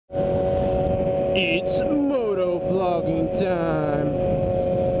It's moto vlogging time.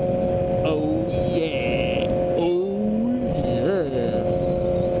 Oh yeah. Oh yeah.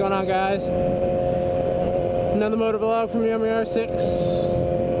 What's going on, guys? Another moto vlog from Yummy R6.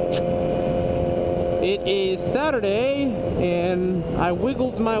 It is Saturday and I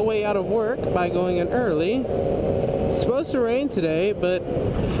wiggled my way out of work by going in early. It's supposed to rain today, but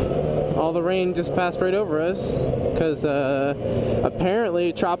all the rain just passed right over us because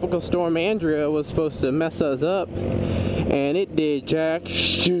apparently Tropical Storm Andrea was supposed to mess us up, and it did jack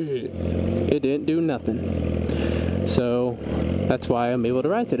shit. It didn't do nothing. So that's why I'm able to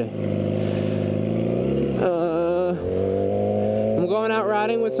ride today. I'm going out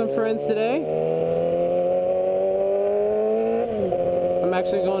riding with some friends today. I'm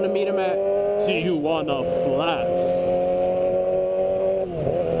actually going to meet them at Tijuana Flats.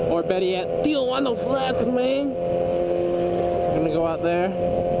 Or better yet, Tijuana Flats, man. I'm gonna go out there.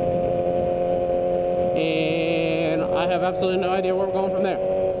 And I have absolutely no idea where we're going from there.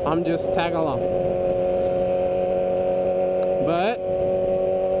 I'm just tagging along. But,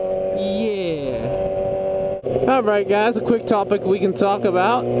 yeah. Alright guys, a quick topic we can talk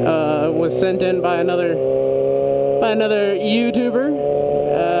about was sent in by another YouTuber.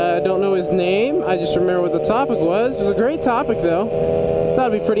 I don't know his name, I just remember what the topic was. It was a great topic though. Thought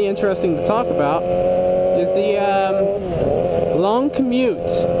it'd be pretty interesting to talk about. Is the long commute.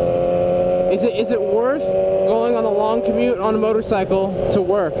 Is it worth going on a long commute on a motorcycle to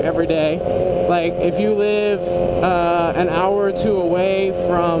work every day? Like if you live an hour or two away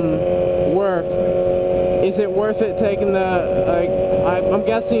from work, is it worth it taking the, like, I'm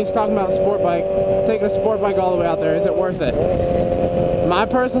guessing he's talking about a sport bike, taking a sport bike all the way out there? Is it worth it? My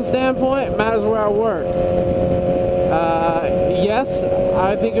personal standpoint, it matters where I work. Yes,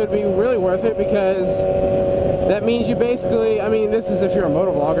 I think it would be really worth it because that means you basically, I mean, this is if you're a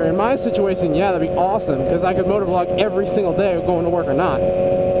motovlogger. In my situation, yeah, that'd be awesome because I could motovlog every single day going to work or not.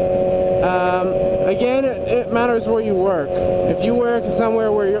 Again, it matters where you work. If you work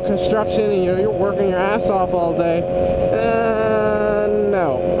somewhere where you're construction and you're working your ass off all day,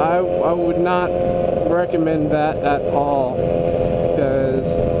 no, I would not recommend that at all. Because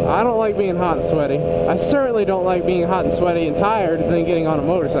I don't like being hot and sweaty. I certainly don't like being hot and sweaty and tired and then getting on a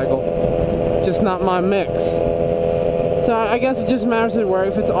motorcycle. It's just not my mix. So I guess it just matters at work.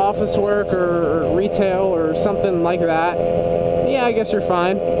 If it's office work or retail or something like that, yeah, I guess you're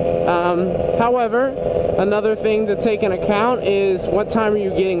fine. However, another thing to take into account is what time are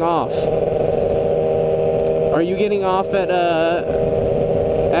you getting off? Are you getting off at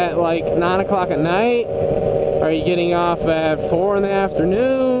like 9 o'clock at night? Are you getting off at 4 in the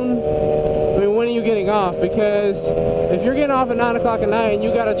afternoon? I mean, when are you getting off? Because if you're getting off at 9 o'clock at night and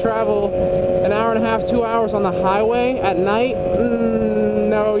you got to travel an hour and a half, 2 hours on the highway at night,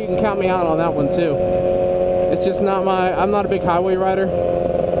 no, you can count me out on that one too. It's just not I'm not a big highway rider.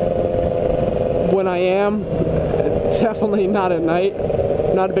 When I am, definitely not at night.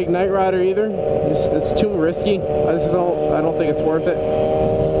 Not a big night rider either. It's too risky. I don't think it's worth it.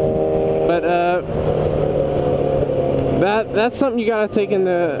 But that's something you gotta take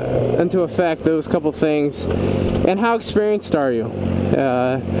into effect, those couple things. And how experienced are you?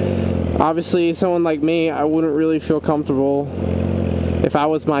 Obviously, someone like me, I wouldn't really feel comfortable. If I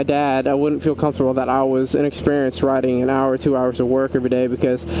was my dad, I wouldn't feel comfortable that I was inexperienced riding an hour or 2 hours of work every day,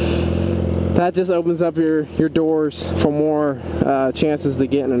 because that just opens up your doors for more chances to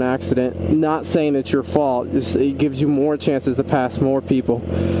get in an accident. Not saying it's your fault, it gives you more chances to pass more people.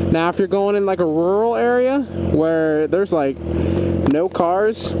 Now if you're going in like a rural area where there's like no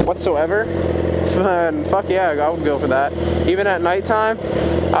cars whatsoever, fuck yeah, I would go for that. Even at nighttime,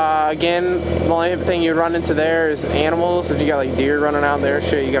 again, the only thing you run into there is animals. If you got like deer running out there,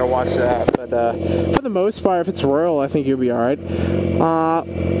 shit, you gotta watch that. But for the most part, if it's rural, I think you'll be alright.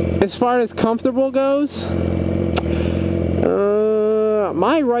 As far as comfortable goes,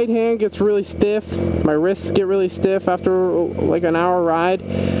 my right hand gets really stiff. My wrists get really stiff after like an hour ride.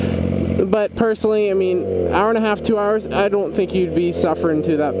 But personally, I mean, hour and a half, 2 hours, I don't think you'd be suffering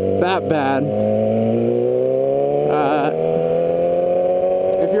to that bad.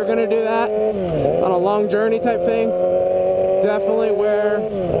 If you're gonna do that on a long journey type thing, definitely wear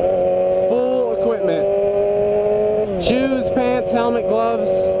full equipment. Shoes, pants, helmet, gloves,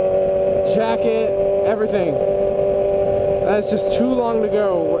 jacket, everything. That's just too long to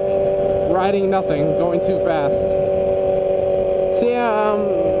go riding nothing, going too fast. So yeah,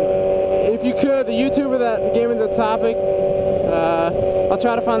 if you could, the YouTuber that gave me the topic, I'll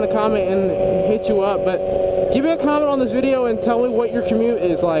try to find the comment and hit you up, but give me a comment on this video and tell me what your commute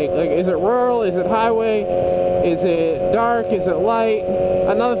is like. Like, is it rural? Is it highway? Is it dark? Is it light?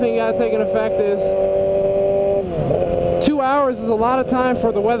 Another thing you gotta take into effect is 2 hours is a lot of time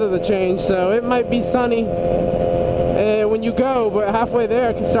for the weather to change, so it might be sunny when you go, but halfway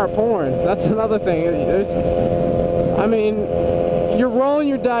there it can start pouring. That's another thing. I mean, you're rolling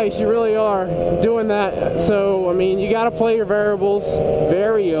your dice, you really are doing that. So I mean, you got to play your variables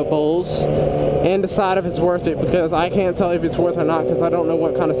and decide if it's worth it, because I can't tell you if it's worth it or not, because I don't know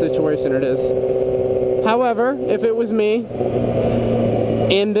what kind of situation it is. However, if it was me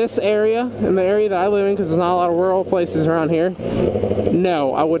in this area, in the area that I live in, because there's not a lot of rural places around here,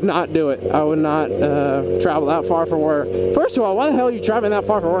 no, I would not do it. I would not travel that far for work. First of all, why the hell are you driving that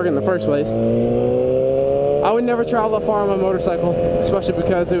far for work in the first place? I would never travel that far on my motorcycle, especially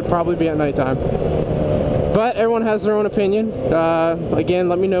because it would probably be at nighttime. But everyone has their own opinion. Again,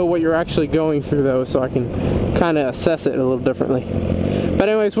 let me know what you're actually going through, though, so I can kind of assess it a little differently. But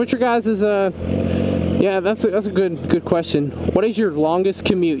anyways, what's your guys' yeah, that's a good question. What is your longest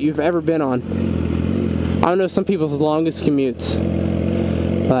commute you've ever been on? I don't know some people's longest commutes.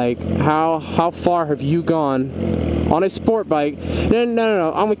 Like, how far have you gone on a sport bike?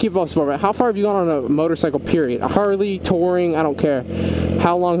 No, I'm gonna keep it on sport bike. How far have you gone on a motorcycle, period? A Harley, touring, I don't care.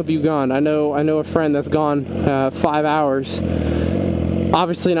 How long have you gone? I know a friend that's gone 5 hours.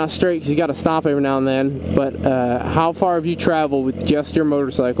 Obviously not straight, because you got to stop every now and then. But how far have you traveled with just your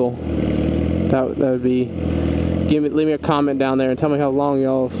motorcycle? That would be. Leave me a comment down there and tell me how long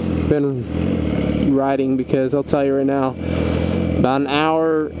y'all have been riding, because I'll tell you right now, about an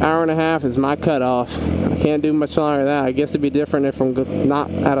hour and a half is my cutoff. I can't do much longer than that. I guess it'd be different if I'm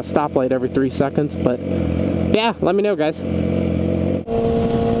not at a stoplight every 3 seconds, but yeah, let me know, guys. What's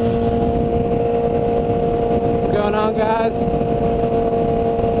going on, guys?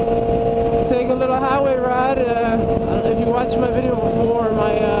 Take a little highway ride. I don't know if you watched my video before.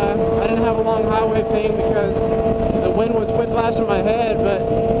 I didn't have a long highway thing because the wind was whiplashing my head, but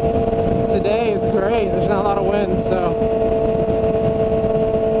today it's great. There's not a lot of wind, so.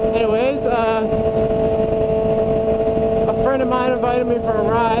 Anyways, a friend of mine invited me for a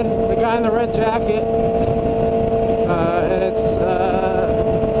ride. The guy in the red jacket, and it's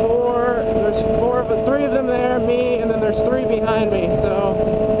three of them there, me, and then there's 3 behind me. So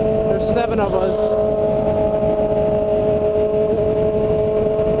there's 7 of us.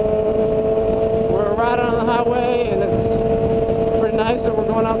 We're riding on the highway, and it's pretty nice that we're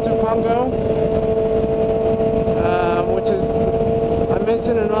going out to Congo, which is, I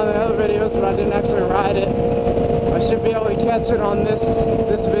mentioned in one of the other videos, but I didn't actually ride it. I should be able to catch it on this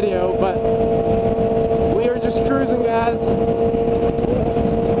video, but we are just cruising, guys.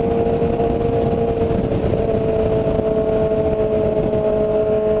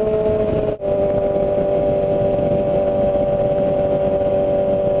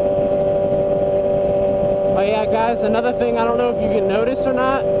 Another thing, I don't know if you can notice or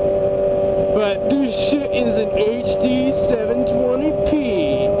not, but this shit is an HD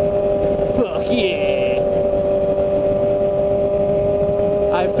 720p. Fuck yeah.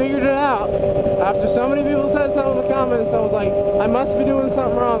 I figured it out. After so many people said something in the comments, I was like, I must be doing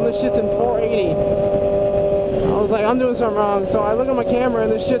something wrong. This shit's in 480. I was like, I'm doing something wrong. So I look at my camera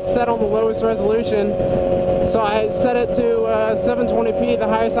and this shit's set on the lowest resolution. So I set it to 720p, the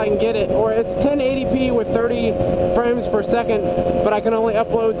highest I can get it, or it's 1080p with 30 frames per second, but I can only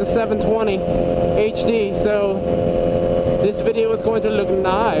upload to 720 HD, so this video is going to look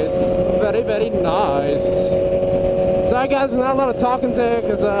nice, very, very nice. Sorry guys, there's not a lot of talking today,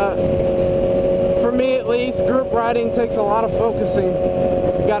 because for me at least, group riding takes a lot of focusing.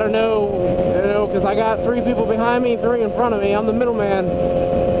 You gotta know, because I got 3 people behind me, 3 in front of me, I'm the middleman,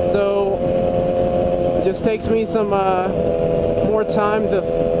 so it just takes me some more time to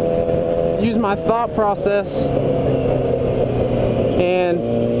use my thought process, and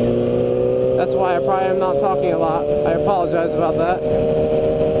that's why I probably am not talking a lot. I apologize about that,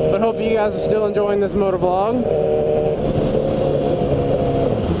 but hope you guys are still enjoying this motovlog.